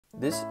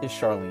This is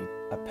Charlene,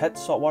 a pet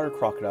saltwater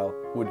crocodile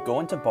who would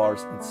go into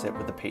bars and sit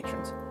with the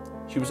patrons.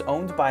 She was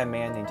owned by a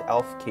man named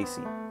Alf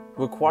Casey,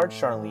 who acquired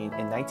Charlene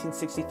in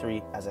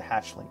 1963 as a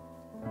hatchling.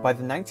 By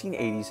the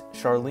 1980s,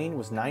 Charlene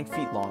was 9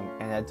 feet long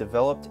and had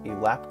developed a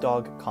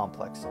lapdog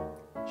complex.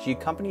 She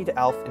accompanied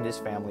Alf and his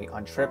family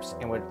on trips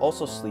and would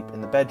also sleep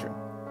in the bedroom.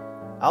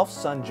 Alf's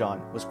son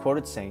John was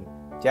quoted saying,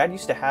 "Dad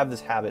used to have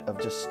this habit of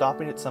just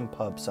stopping at some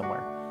pub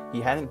somewhere he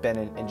hadn't been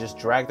in and just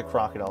drag the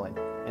crocodile in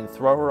and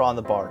throw her on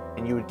the bar,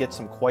 and you would get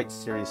some quite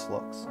serious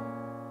looks."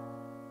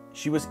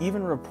 She was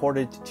even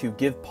reported to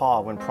give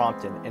paw when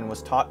prompted and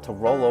was taught to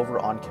roll over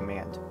on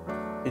command.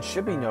 It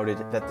should be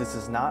noted that this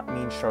does not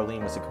mean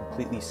Charlene was a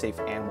completely safe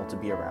animal to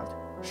be around.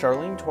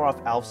 Charlene tore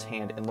off Alf's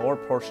hand and lower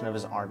portion of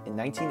his arm in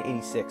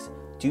 1986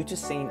 due to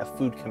saying a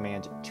food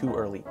command too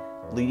early,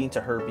 leading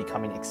to her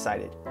becoming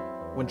excited.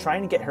 When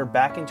trying to get her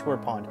back into her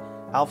pond,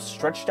 Alf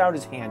stretched out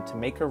his hand to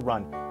make her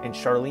run, and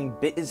Charlene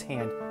bit his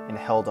hand and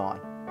held on.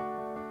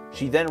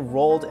 She then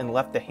rolled and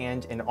left the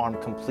hand and arm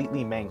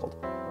completely mangled.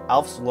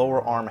 Alf's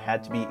lower arm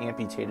had to be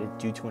amputated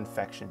due to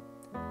infection.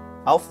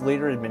 Alf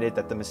later admitted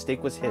that the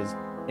mistake was his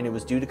and it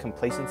was due to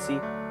complacency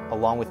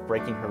along with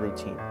breaking her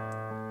routine.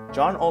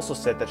 John also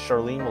said that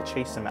Charlene will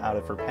chase him out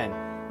of her pen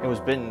and was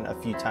bitten a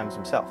few times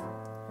himself.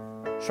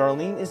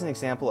 Charlene is an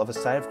example of a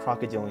side of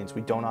crocodilians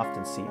we don't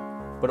often see,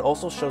 but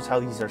also shows how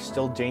these are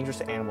still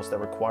dangerous animals that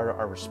require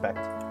our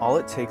respect. All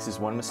it takes is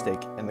one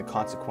mistake and the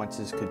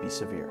consequences could be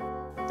severe.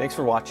 Thanks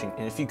for watching,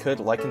 and if you could,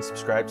 like and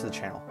subscribe to the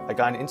channel. I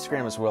got an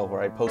Instagram as well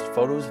where I post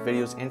photos,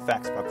 videos, and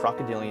facts about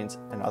crocodilians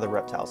and other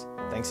reptiles.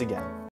 Thanks again.